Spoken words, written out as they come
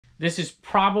This is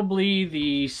probably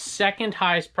the second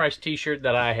highest priced t-shirt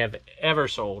that I have ever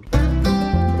sold. Hello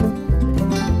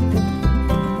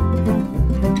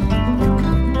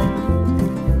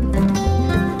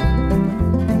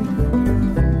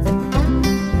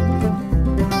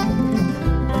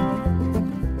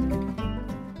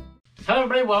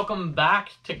everybody, welcome back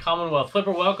to Commonwealth.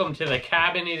 Flipper, welcome to the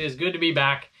cabin. It is good to be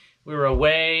back. We were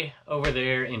away over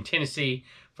there in Tennessee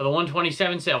for the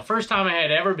 127 sale. First time I had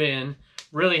ever been.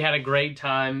 Really had a great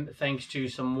time thanks to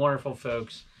some wonderful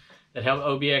folks that helped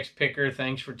OBX Picker.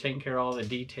 Thanks for taking care of all the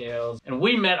details. And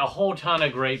we met a whole ton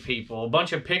of great people. A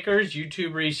bunch of pickers,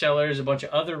 YouTube resellers, a bunch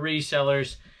of other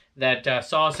resellers that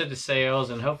saw us at the sales,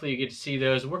 and hopefully you get to see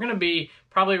those. We're going to be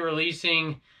probably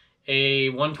releasing a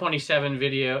 127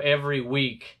 video every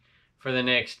week for the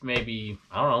next maybe,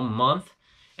 I don't know, month.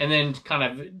 And then kind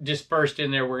of dispersed in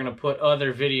there, we're going to put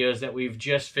other videos that we've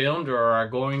just filmed or are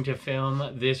going to film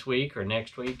this week or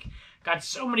next week. Got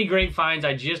so many great finds.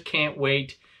 I just can't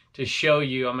wait to show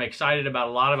you. I'm excited about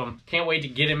a lot of them. Can't wait to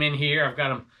get them in here. I've got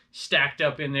them stacked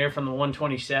up in there from the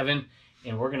 127.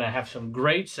 And we're going to have some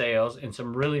great sales and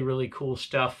some really, really cool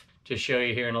stuff to show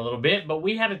you here in a little bit. But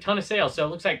we had a ton of sales. So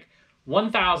it looks like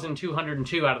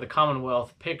 1,202 out of the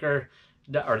Commonwealth Picker,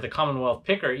 or the Commonwealth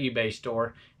Picker eBay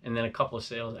store, and then a couple of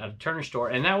sales out of Turner store.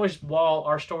 And that was while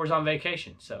our store was on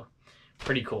vacation. So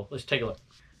pretty cool. Let's take a look.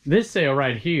 This sale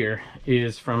right here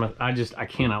is from, I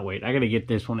cannot wait. I got to get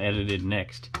this one edited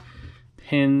next.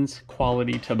 Penn's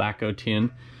Quality Tobacco Tin.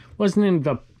 Wasn't in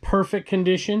the perfect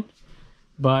condition,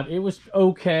 but it was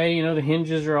okay. You know, the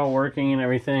hinges are all working and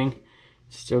everything.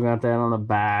 Still got that on the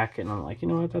back. And I'm like, you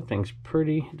know what? That thing's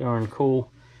pretty darn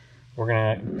cool. We're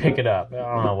going to pick it up. I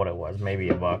don't know what it was. Maybe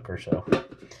 $1 or so.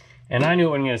 And I knew it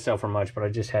wasn't going to sell for much, but I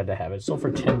just had to have it. It sold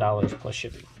for $10 plus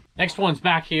shipping. Next one's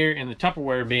back here in the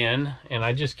Tupperware bin, and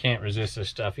I just can't resist this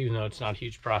stuff, even though it's not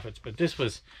huge profits. But this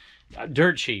was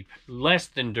dirt cheap, less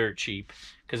than dirt cheap,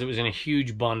 because it was in a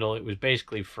huge bundle. It was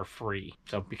basically for free.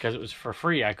 So because it was for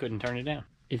free, I couldn't turn it down.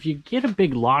 If you get a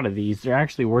big lot of these, they're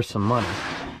actually worth some money.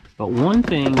 But one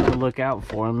thing to look out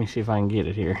for, let me see if I can get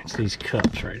it here. It's these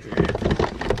cups right here.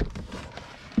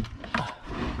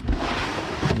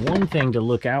 One thing to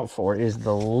look out for is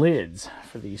the lids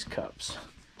for these cups.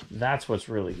 That's what's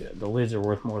really good. The lids are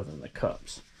worth more than the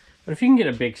cups. But if you can get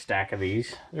a big stack of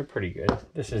these, they're pretty good.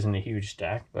 This isn't a huge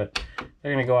stack, but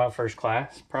they're going to go out first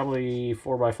class. Probably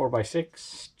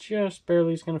 4x4x6. Just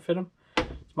barely is going to fit them.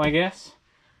 It's my guess.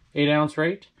 8-ounce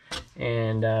rate.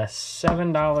 And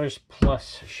 $7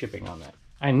 plus shipping on that.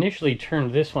 I initially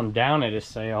turned this one down at a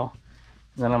sale.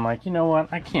 Then I'm like, you know what?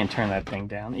 I can't turn that thing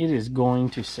down. It is going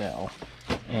to sell.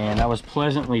 And I was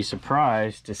pleasantly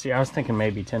surprised to see. I was thinking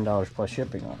maybe $10 plus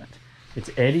shipping on it. It's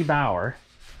Eddie Bauer.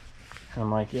 And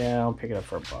I'm like, yeah, I'll pick it up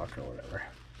for $1 or whatever.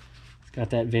 It's got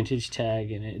that vintage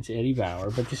tag in it. It's Eddie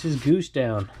Bauer. But this is Goose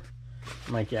Down.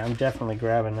 I'm like, yeah, I'm definitely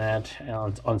grabbing that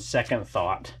on second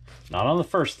thought. Not on the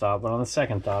first thought, but on the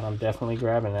second thought, I'm definitely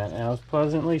grabbing that. And I was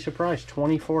pleasantly surprised.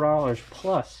 $24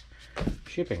 plus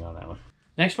shipping on that one.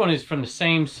 Next one is from the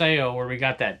same sale where we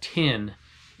got that tin.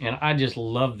 And I just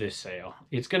love this sale.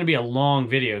 It's going to be a long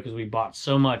video because we bought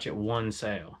so much at one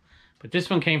sale. But this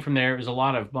one came from there. It was a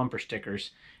lot of bumper stickers.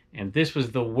 And this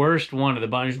was the worst one of the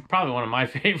bunch. Probably one of my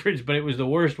favorites, but it was the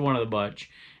worst one of the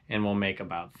bunch. And we'll make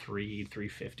about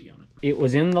 $350 on it. It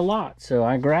was in the lot, so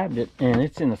I grabbed it. And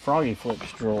it's in the Froggy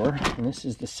Flips drawer. And this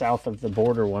is the south of the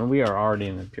border one. We are already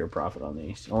in the pure profit on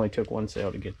these. It only took one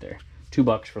sale to get there.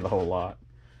 $2 for the whole lot.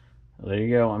 There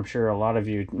you go. I'm sure a lot of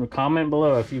you comment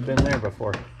below if you've been there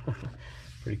before.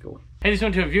 Pretty cool. Hey, this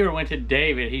one to a viewer went to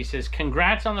David. He says,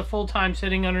 congrats on the full-time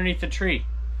sitting underneath the tree.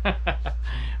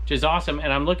 Which is awesome.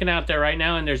 And I'm looking out there right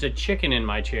now and there's a chicken in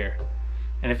my chair.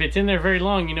 And if it's in there very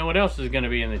long, you know what else is going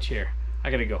to be in the chair. I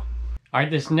gotta go. All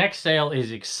right, this next sale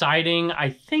is exciting.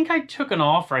 I think I took an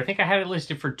offer. I think I had it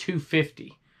listed for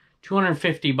 $250.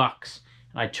 $250.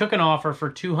 And I took an offer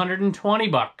for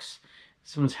 $220.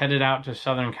 This one's headed out to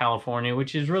Southern California,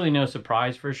 which is really no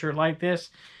surprise for a shirt like this.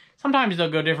 Sometimes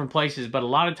they'll go different places, but a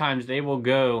lot of times they will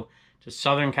go to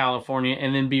Southern California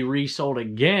and then be resold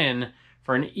again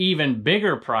for an even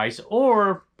bigger price,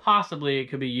 or possibly it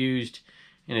could be used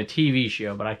in a TV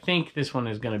show, but I think this one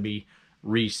is going to be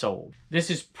resold.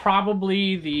 This is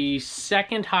probably the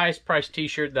second highest priced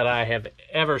t-shirt that I have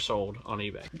ever sold on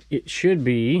eBay. It should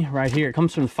be right here. It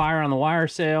comes from Fire on the Wire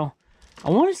sale. I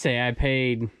want to say I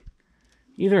paid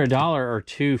either $1 or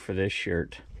 $2 for this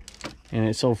shirt, and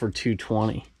it sold for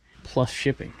 $220 plus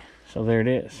shipping. So there it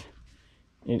is.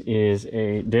 It is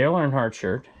a Dale Earnhardt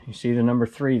shirt. You see the number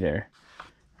 3 there.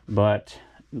 But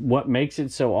what makes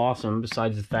it so awesome,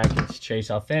 besides the fact it's Chase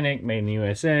Authentic, made in the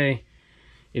USA,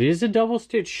 It is a double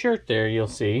stitch shirt there, you'll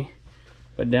see.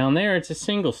 But down there, it's a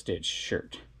single stitch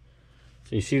shirt.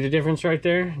 So you see the difference right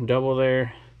there? Double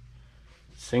there,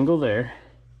 single there.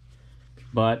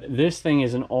 But this thing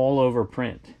is an all over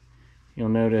print. You'll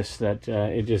notice that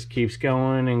it just keeps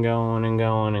going and going and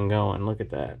going and going. Look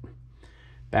at that.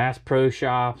 Bass Pro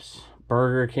Shops,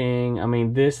 Burger King. I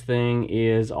mean, this thing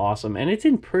is awesome. And it's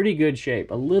in pretty good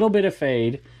shape. A little bit of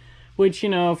fade, which, you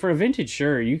know, for a vintage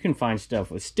shirt, you can find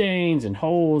stuff with stains and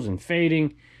holes and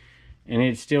fading, and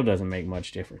it still doesn't make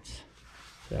much difference.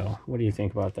 So, what do you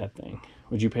think about that thing?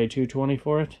 Would you pay $220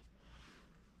 for it?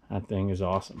 That thing is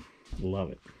awesome.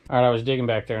 Love it. All right, I was digging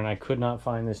back there, and I could not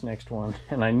find this next one.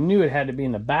 And I knew it had to be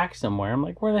in the back somewhere. I'm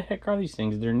like, where the heck are these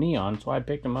things? They're neon, so I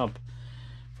picked them up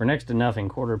for next to nothing,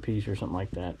 quarter piece or something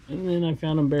like that. And then I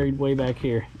found them buried way back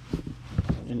here.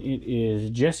 And it is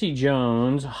Jesse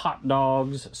Jones hot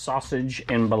dogs, sausage,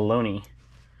 and bologna.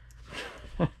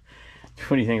 What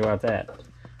do you think about that?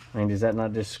 I mean, does that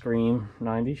not just scream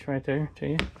 90s right there to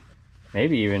you?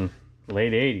 Maybe even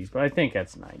late 80s, but I think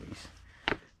that's 90s.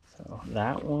 So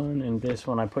that one and this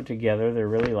one I put together. They're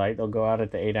really light. They'll go out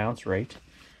at the 8-ounce rate.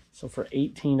 So for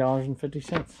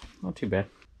 $18.50, not too bad.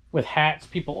 With hats,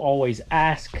 people always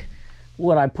ask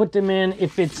what I put them in.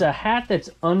 If it's a hat that's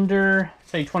under,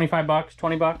 say, 25 bucks,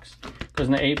 20 bucks, goes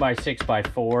in the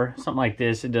 8x6x4, something like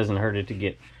this, it doesn't hurt it to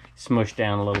get smushed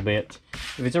down a little bit.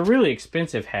 If it's a really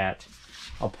expensive hat,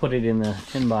 I'll put it in the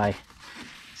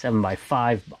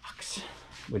 10x7x5 box,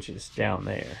 which is down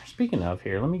there. Speaking of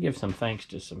here, let me give some thanks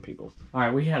to some people. All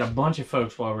right, we had a bunch of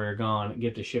folks while we were gone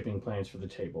get the shipping plans for the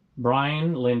table.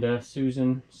 Brian, Linda,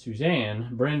 Susan, Suzanne,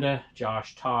 Brenda,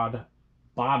 Josh, Todd,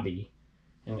 Bobby,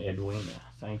 and Edwina.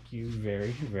 Thank you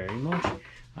very, very much.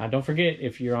 Don't forget,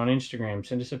 if you're on Instagram,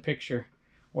 send us a picture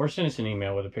or send us an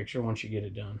email with a picture once you get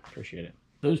it done. Appreciate it.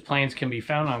 Those plans can be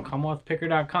found on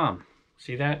CommonwealthPicker.com.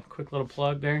 See that? Quick little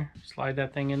plug there. Slide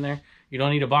that thing in there. You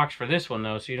don't need a box for this one,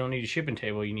 though, so you don't need a shipping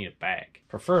table. You need a bag.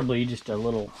 Preferably just a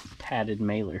little padded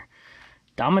mailer.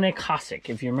 Dominic Hosick.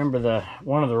 If you remember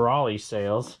one of the Raleigh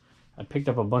sales, I picked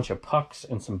up a bunch of pucks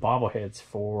and some bobbleheads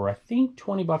for, I think,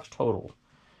 20 bucks total.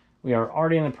 We are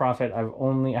already in the profit. I've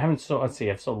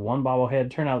sold one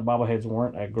bobblehead. Turned out the bobbleheads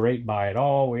weren't a great buy at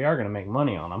all. We are going to make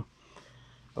money on them,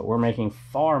 but we're making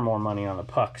far more money on the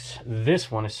pucks. This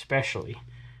one especially.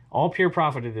 All pure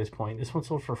profit at this point. This one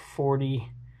sold for $44.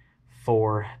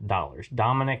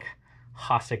 Dominic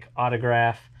Hosick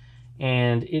autograph.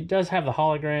 And it does have the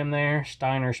hologram there,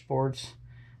 Steiner Sports.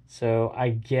 So I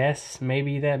guess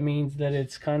maybe that means that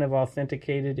it's kind of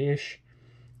authenticated-ish.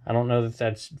 I don't know if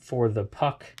that's for the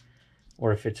puck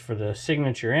or if it's for the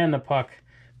signature and the puck,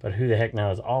 but who the heck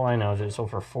knows? All I know is it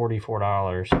sold for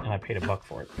 $44 and I paid $1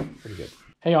 for it. Pretty good.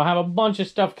 Hey, I'll have a bunch of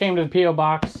stuff came to the P.O.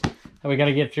 box that we got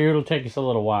to get through. It'll take us a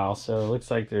little while. So it looks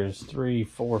like there's 3,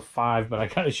 4, 5, but I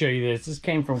got to show you this. This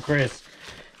came from Chris,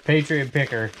 Patriot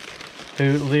Picker,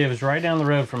 who lives right down the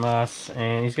road from us,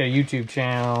 and he's got a YouTube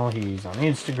channel. He's on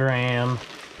Instagram,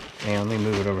 and let me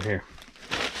move it over here,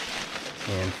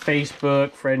 and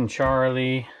Facebook, Fred and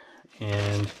Charlie,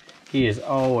 and he is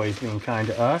always being kind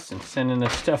to us and sending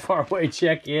us stuff our way.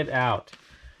 Check it out.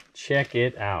 Check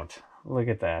it out. Look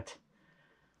at that.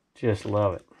 Just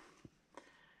love it.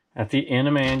 At the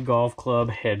Inaman Golf Club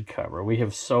head cover. We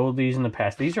have sold these in the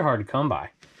past. These are hard to come by.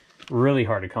 Really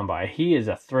hard to come by. He is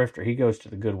a thrifter. He goes to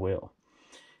the Goodwill.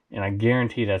 And I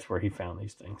guarantee that's where he found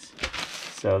these things.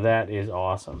 So that is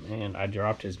awesome. And I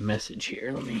dropped his message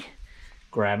here. Let me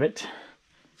grab it.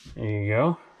 There you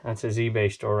go. That's his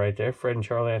eBay store right there. Fred and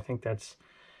Charlie, I think that's...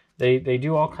 They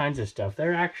do all kinds of stuff.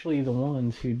 They're actually the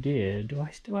ones who did... Do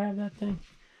I still have that thing?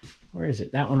 Where is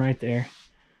it? That one right there.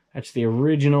 That's the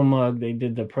original mug they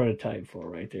did the prototype for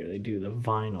right there. They do the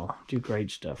vinyl. Do great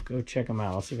stuff. Go check them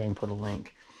out. I'll see if I can put a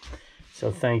link.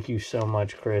 So thank you so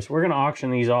much, Chris. We're going to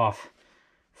auction these off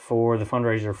for the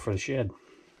fundraiser for the shed.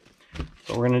 That's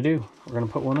what we're going to do. We're going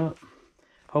to put one up.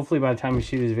 Hopefully by the time you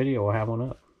see this video, we'll have one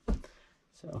up.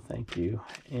 So thank you.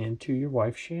 And to your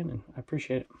wife, Shannon. I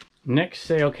appreciate it. Next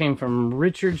sale came from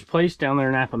Richard's Place down there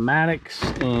in Appomattox,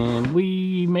 and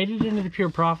we made it into the pure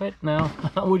profit now,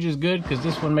 which is good because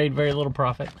this one made very little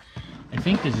profit. I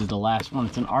think this is the last one.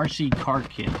 It's an RC car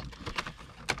kit.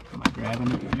 Am I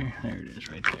grabbing it there? There it is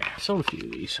right there. Sold a few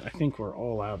of these. I think we're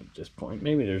all out at this point.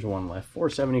 Maybe there's one left.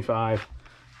 $4.75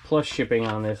 plus shipping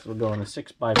on this. Will go in a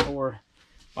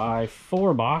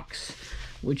 6x4 box,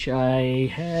 which I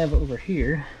have over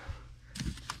here.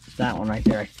 That one right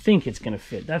there. I think it's going to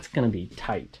fit. That's going to be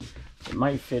tight. It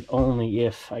might fit only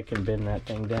if I can bend that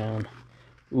thing down.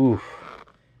 Oof.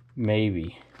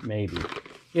 Maybe.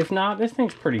 If not, this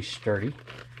thing's pretty sturdy.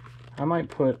 I might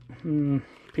put...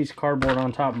 piece of cardboard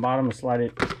on top and bottom and slide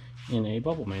it in a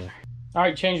bubble mailer. All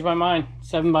right, changed my mind.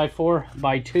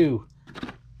 7x4x2.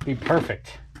 Be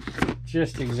perfect.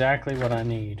 Just exactly what I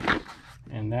need.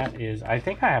 And that is, I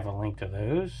think I have a link to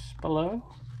those below.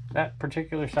 That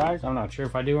particular size. I'm not sure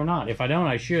if I do or not. If I don't,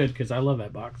 I should, because I love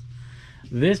that box.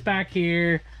 This back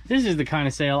here, this is the kind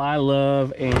of sale I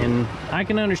love, and I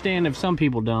can understand if some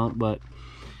people don't, but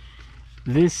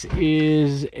this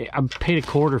is, I paid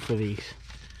 $0.25 for these.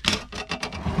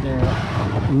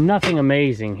 They're nothing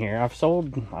amazing here. I've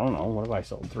sold, I don't know, what have I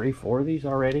sold? 3, 4 of these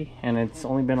already, and it's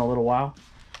only been a little while.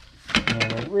 And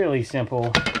they're really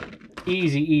simple,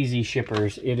 easy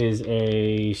shippers. It is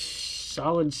a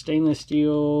solid stainless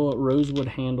steel rosewood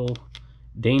handle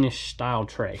Danish style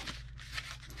tray.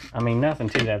 I mean, nothing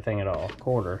to that thing at all.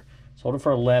 $0.25. Sold it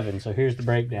for $11. So here's the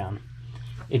breakdown.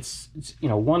 It's you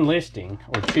know, one listing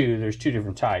or two. There's 2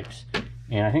 different types,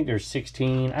 and I think there's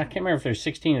 16. I can't remember if there's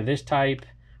 16 of this type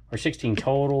or 16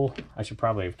 total. I should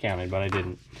probably have counted, but I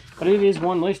didn't. But it is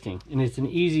one listing, and it's an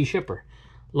easy shipper.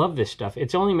 Love this stuff.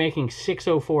 It's only making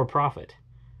 $6.04 profit,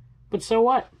 but so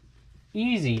what?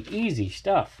 Easy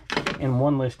stuff in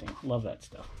one listing. Love that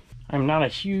stuff. I'm not a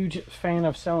huge fan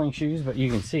of selling shoes, but you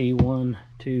can see 1,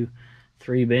 2,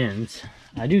 3 bins.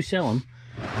 I do sell them,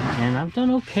 and I've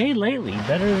done okay lately,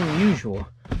 better than usual.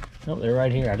 Oh, they're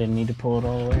right here. I didn't need to pull it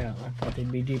all the way out. I thought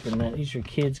they'd be deeper than that. These are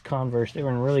kids' Converse. They were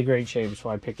in really great shape, so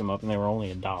I picked them up, and they were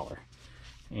only $1.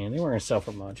 And they weren't going to sell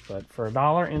for much, but for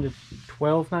 $1 into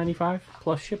 $12.95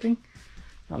 plus shipping,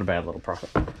 not a bad little profit.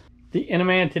 The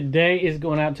Inaman today is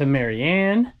going out to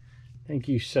Marianne. Thank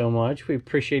you so much. We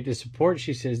appreciate the support.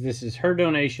 She says this is her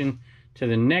donation to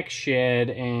the next shed,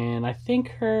 and I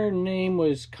think her name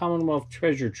was Commonwealth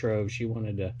Treasure Trove. She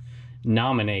wanted to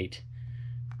nominate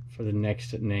for the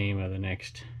next name of the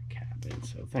next cabin.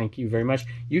 So thank you very much.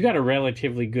 You got a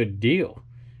relatively good deal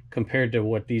compared to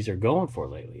what these are going for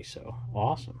lately. So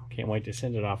awesome. Can't wait to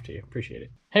send it off to you. Appreciate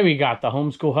it. Hey, we got the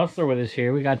homeschool hustler with us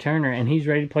here. We got Turner, and he's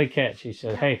ready to play catch. He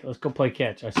said, hey, let's go play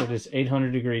catch. I said, it's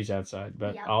 800 degrees outside,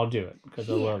 but I'll do it because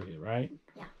I love you, right?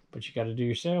 Yeah. But you got to do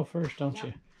your sale first, don't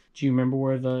you? Do you remember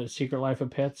where the Secret Life of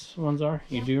Pets ones are?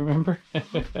 You do remember? All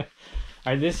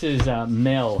right, this is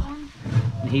Mel.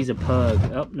 He's a pug.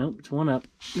 Oh, nope, it's one up.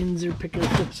 Inzer picker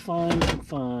flips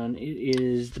fun. It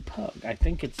is the pug. I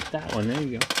think it's that one. There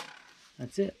you go.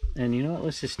 That's it. And you know what?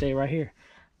 Let's just stay right here.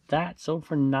 That sold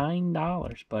for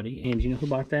 $9, buddy. And you know who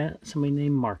bought that? Somebody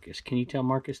named Marcus. Can you tell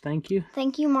Marcus thank you?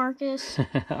 Thank you, Marcus.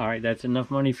 All right, that's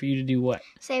enough money for you to do what?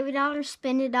 Save $1,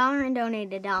 spend $1, and donate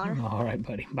 $1. All right,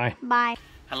 buddy. Bye. Bye.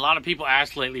 A lot of people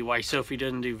ask lately why Sophie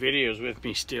doesn't do videos with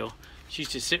me still. She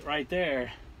used to sit right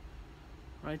there,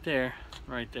 and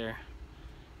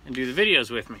do the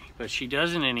videos with me. But she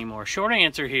doesn't anymore. Short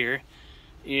answer here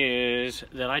is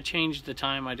that I changed the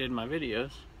time I did my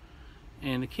videos,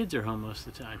 and the kids are home most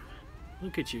of the time.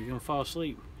 Look at you, you're gonna fall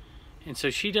asleep. And so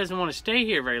she doesn't want to stay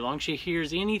here very long. She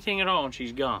hears anything at all and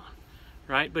she's gone,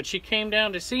 right? But she came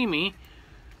down to see me,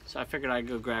 so I figured I'd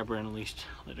go grab her and at least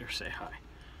let her say hi.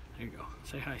 There you go,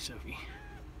 say hi, Sophie.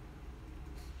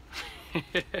 I'm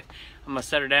gonna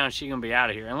set her down, she's gonna be out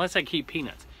of here, unless I keep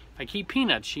Peanuts. If I keep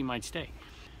Peanuts, she might stay.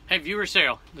 Hey, viewer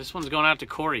sale, this one's going out to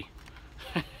Corey.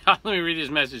 Let me read his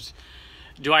message.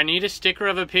 Do I need a sticker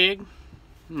of a pig?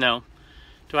 No.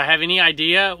 Do I have any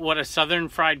idea what a southern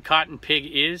fried cotton pig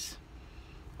is?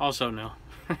 Also no.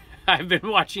 I've been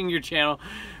watching your channel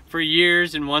for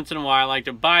years, and once in a while I like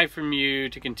to buy from you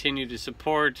to continue to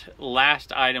support.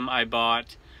 Last item I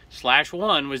bought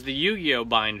 /1 was the Yu-Gi-Oh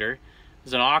binder. It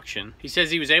was an auction. He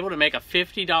says he was able to make a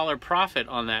 $50 profit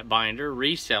on that binder,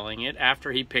 reselling it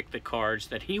after he picked the cards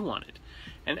that he wanted.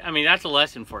 And I mean, that's a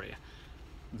lesson for you.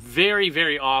 Very,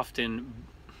 very often,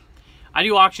 I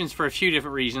do auctions for a few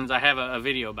different reasons. I have a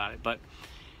video about it, but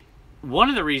one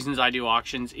of the reasons I do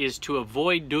auctions is to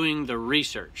avoid doing the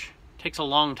research. It takes a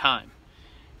long time.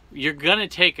 You're gonna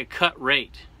take a cut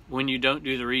rate when you don't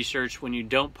do the research, when you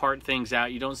don't part things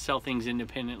out, you don't sell things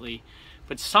independently.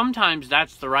 But sometimes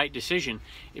that's the right decision.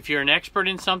 If you're an expert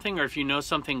in something, or if you know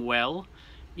something well,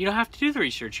 you don't have to do the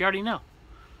research. You already know,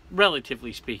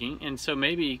 relatively speaking. And so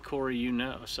maybe, Corey, you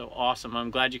know. So awesome.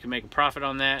 I'm glad you can make a profit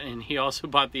on that. And he also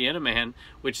bought the Inaman,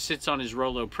 which sits on his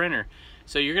Rollo printer.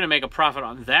 So you're going to make a profit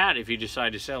on that if you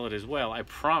decide to sell it as well. I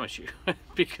promise you.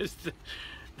 Because the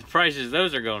prices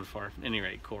those are going for. At any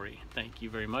rate, Corey, thank you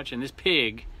very much. And this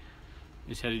pig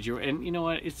is headed your way. And you know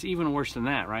what? It's even worse than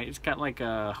that, right? It's got like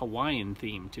a Hawaiian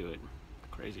theme to it.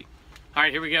 Crazy. All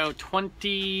right, here we go.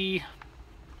 20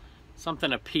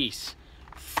 something a piece.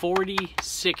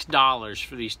 $46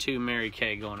 for these 2 Mary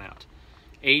Kay going out.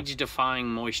 Age-defying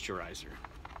moisturizer.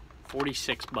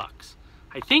 46 bucks.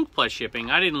 I think plus shipping.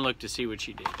 I didn't look to see what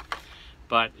she did.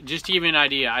 But just to give you an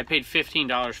idea, I paid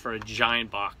 $15 for a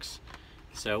giant box.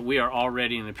 So we are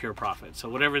already in the pure profit. So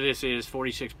whatever this is,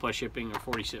 46 plus shipping or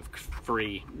 46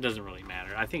 free, doesn't really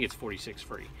matter. I think it's 46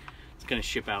 free. It's going to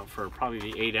ship out for probably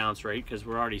the 8-ounce rate because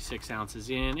we're already 6 ounces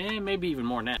in, and maybe even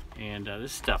more now. And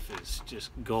this stuff is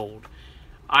just gold.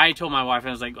 I told my wife,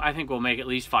 I was like, I think we'll make at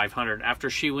least 500. After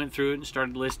she went through it and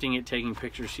started listing it, taking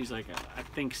pictures, she's like, I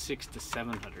think 600 to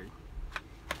 700.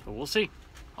 But we'll see.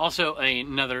 Also,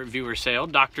 another viewer sale,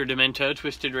 Dr. Demento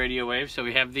Twisted Radio Wave. So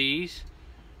we have these,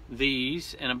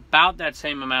 and about that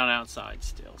same amount outside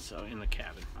still, so in the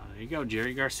cabin. There you go,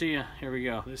 Jerry Garcia. Here we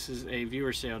go. This is a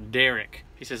viewer sale. Derek.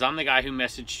 He says, I'm the guy who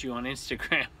messaged you on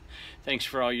Instagram. Thanks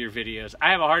for all your videos.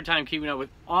 I have a hard time keeping up with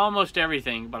almost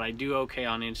everything, but I do okay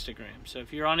on Instagram. So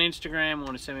if you're on Instagram and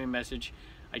want to send me a message,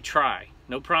 I try.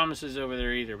 No promises over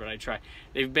there either, but I try.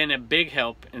 They've been a big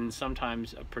help and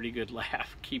sometimes a pretty good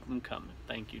laugh. Keep them coming.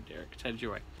 Thank you, Derek. It's headed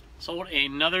your way. Sold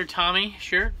another Tommy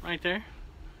shirt right there.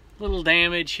 Little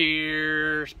damage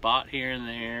here, spot here and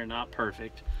there, not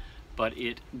perfect. But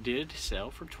it did sell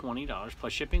for $20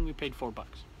 plus shipping. We paid $4.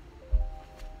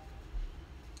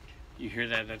 You hear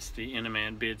that? That's the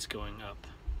Inaman bids going up.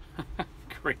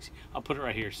 Crazy. I'll put it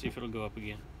right here, see if it'll go up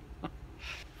again.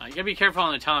 You gotta be careful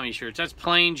on the Tommy shirts. That's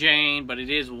plain Jane, but it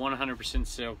is 100%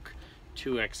 silk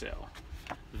 2XL.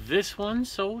 This one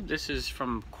sold. This is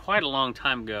from quite a long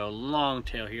time ago. Long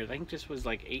tail here. I think this was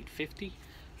like $8.50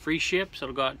 free ship, so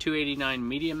it'll go out $2.89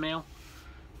 medium mail.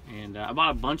 And I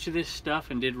bought a bunch of this stuff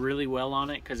and did really well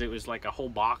on it because it was like a whole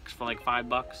box for like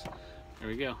 $5. There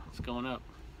we go. It's going up.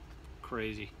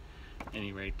 Crazy. At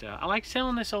any rate, I like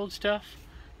selling this old stuff.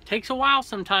 Takes a while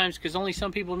sometimes because only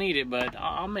some people need it, but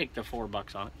I'll make the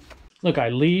 $4 on it. Look, I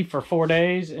leave for 4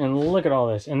 days and look at all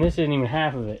this, and this isn't even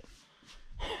half of it.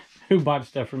 Who bought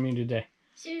stuff for me today?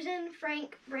 Susan,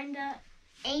 Frank, Brenda,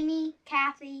 Amy,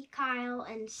 Kathy, Kyle,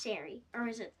 and Sari. Or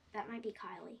is it, that might be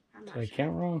Kylie. I'm not sure. Did I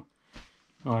count wrong?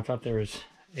 Oh, I thought there was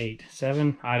 8,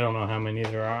 7. I don't know how many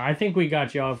there are. I think we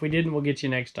got y'all. If we didn't, we'll get you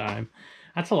next time.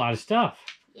 That's a lot of stuff.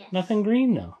 Yes. Nothing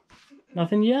green though.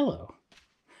 Nothing yellow.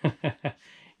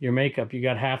 Your makeup, you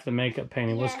got half the makeup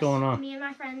painted. Yes, what's going on? Me and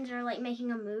my friends are like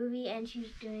making a movie, and she's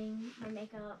doing my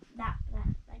makeup. That girl.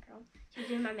 She's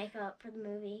doing my makeup for the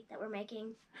movie that we're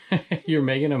making. You're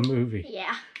making a movie.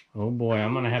 Yeah. Oh boy,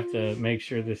 I'm gonna have to make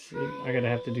sure this. I gotta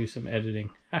have to do some editing.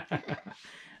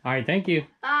 All right, thank you.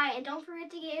 Bye, and don't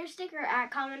forget to get your sticker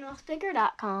at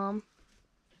commonwealthsticker.com.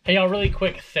 Hey y'all, really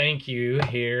quick thank you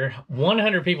here.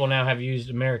 100 people now have used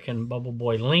American Bubble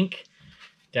Boy. Link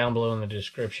down below in the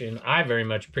description. I very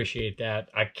much appreciate that.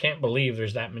 I can't believe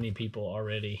there's that many people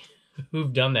already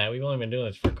who've done that. We've only been doing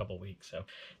this for a couple weeks, so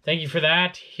thank you for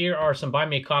that. Here are some Buy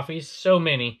Me Coffees. So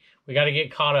many. We got to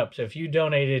get caught up. So if you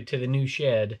donated to the new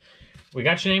shed, we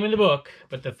got your name in the book,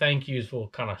 but the thank yous will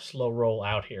kind of slow roll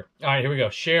out here. All right, here we go.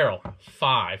 Cheryl,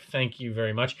 5. Thank you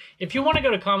very much. If you want to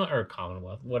go to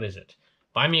Commonwealth, what is it?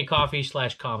 Buy Me a Coffee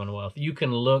 /Commonwealth. You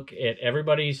can look at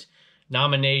everybody's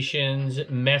nominations,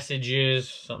 messages,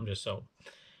 something just so,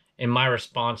 and my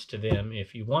response to them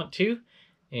if you want to.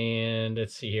 And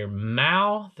let's see here.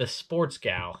 Mal the Sports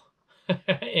Gal.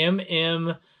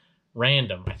 MM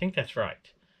Random. I think that's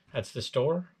right. That's the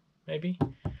store, maybe?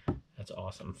 That's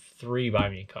awesome. 3 Buy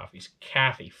Me Coffees.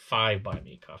 Kathy, 5 Buy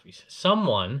Me Coffees.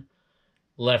 Someone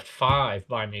left 5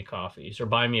 Buy Me Coffees, or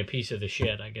buy me a piece of the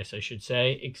shed, I guess I should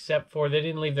say, except for they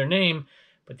didn't leave their name,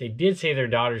 but they did say their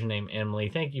daughter's name, Emily.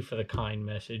 Thank you for the kind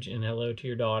message, and hello to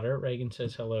your daughter. Reagan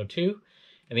says hello too.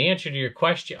 And the answer to your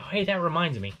question, oh, hey, that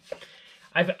reminds me.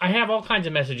 I have all kinds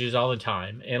of messages all the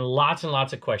time, and lots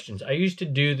of questions. I used to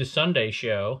do the Sunday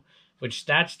show, which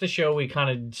that's the show we kind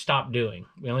of stopped doing.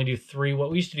 We only do 3.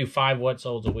 We used to do 5 what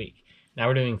solds a week. Now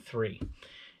we're doing 3.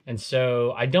 And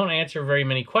so I don't answer very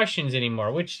many questions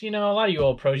anymore, which, you know, a lot of you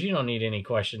old pros, you don't need any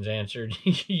questions answered.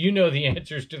 You know the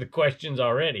answers to the questions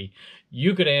already.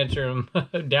 You could answer them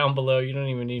down below. You don't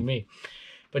even need me.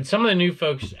 But some of the new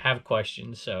folks have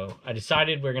questions. So I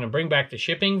decided we're going to bring back the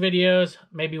shipping videos,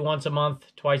 maybe once a month,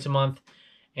 twice a month,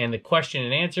 and the question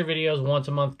and answer videos once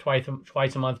a month, twice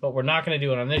a month. But we're not going to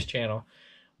do it on this channel.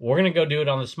 We're going to go do it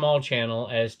on the small channel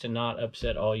as to not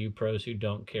upset all you pros who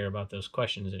don't care about those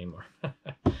questions anymore.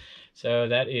 So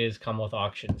that is Commonwealth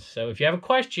Auctions. So if you have a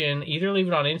question, either leave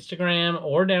it on Instagram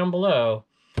or down below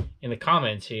in the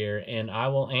comments here, and I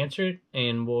will answer it,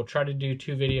 and we'll try to do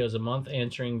 2 videos a month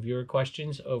answering viewer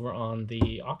questions over on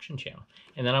the auction channel.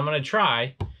 And then I'm going to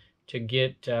try to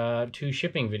get 2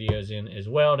 shipping videos in as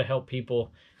well to help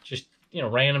people just, you know,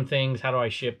 random things. How do I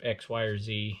ship X, Y, or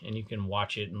Z? And you can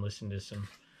watch it and listen to some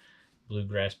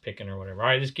bluegrass picking or whatever. All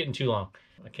right, it's getting too long.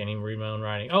 I can't even read my own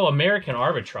writing. Oh, American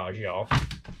Arbitrage, y'all.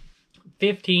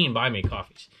 15 buy me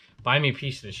coffees. Buy me a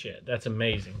piece of the shit. That's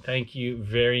amazing. Thank you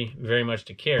very, very much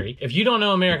to Carrie. If you don't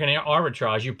know American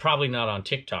Arbitrage, you're probably not on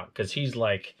TikTok because he's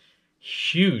like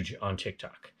huge on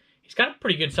TikTok. He's got a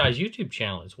pretty good sized YouTube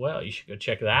channel as well. You should go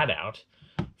check that out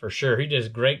for sure. He does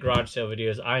great garage sale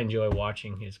videos. I enjoy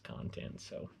watching his content.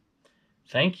 So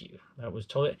thank you. That was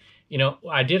totally, you know,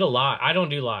 I did a lot. I don't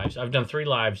do lives. I've done 3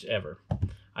 lives ever.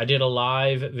 I did a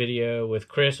live video with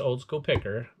Chris, Old School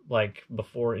Picker, like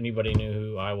before anybody knew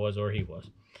who I was or he was.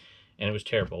 And it was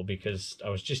terrible because I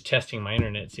was just testing my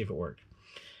internet to see if it worked.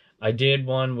 I did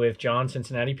one with John,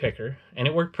 Cincinnati Picker, and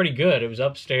it worked pretty good. It was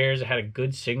upstairs. It had a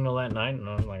good signal that night, and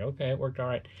I was like, okay, it worked all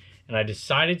right. And I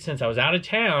decided since I was out of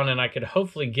town and I could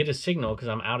hopefully get a signal because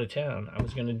I'm out of town, I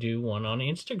was going to do one on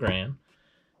Instagram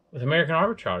with American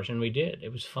Arbitrage, and we did.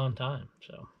 It was a fun time.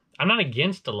 So I'm not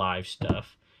against the live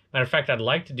stuff. Matter of fact, I'd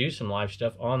like to do some live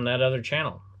stuff on that other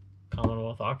channel,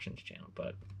 Commonwealth Auctions channel,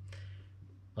 but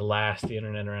alas, the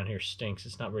internet around here stinks.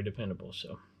 It's not very dependable,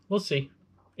 so we'll see.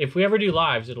 If we ever do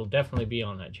lives, it'll definitely be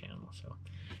on that channel. So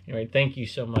anyway, thank you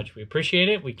so much. We appreciate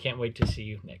it. We can't wait to see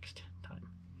you next time.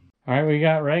 All right, we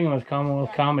got Reagan with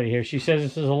Commonwealth Comedy here. She says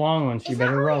this is a long one, so you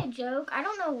better roll. It's not really a joke. I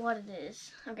don't know what it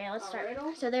is. Okay, let's start.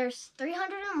 So there's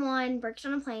 301 bricks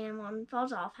on a plane and one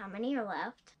falls off. How many are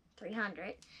left?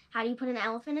 300. How do you put an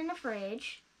elephant in a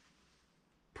fridge?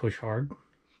 Push hard.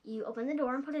 You open the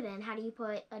door and put it in. How do you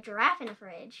put a giraffe in a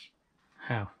fridge?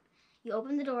 How? You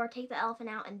open the door, take the elephant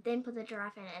out, and then put the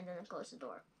giraffe in it, and then close the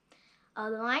door.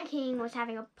 The Lion King was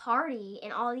having a party,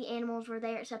 and all the animals were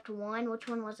there except one. Which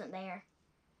one wasn't there?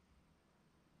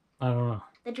 I don't know.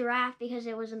 The giraffe, because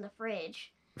it was in the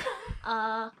fridge.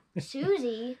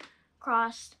 Susie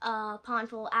crossed a pond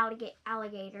full of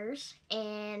alligators,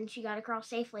 and she got across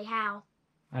safely. How?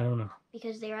 I don't know.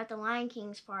 Because they were at the Lion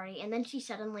King's party, and then she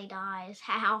suddenly dies.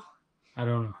 How? I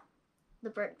don't know. The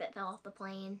brick that fell off the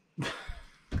plane.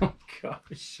 Oh,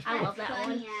 gosh. I love that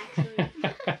funny, one.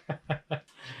 Actually.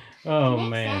 Oh, Makes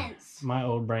man. sense. My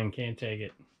old brain can't take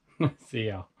it. See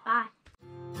y'all. Bye.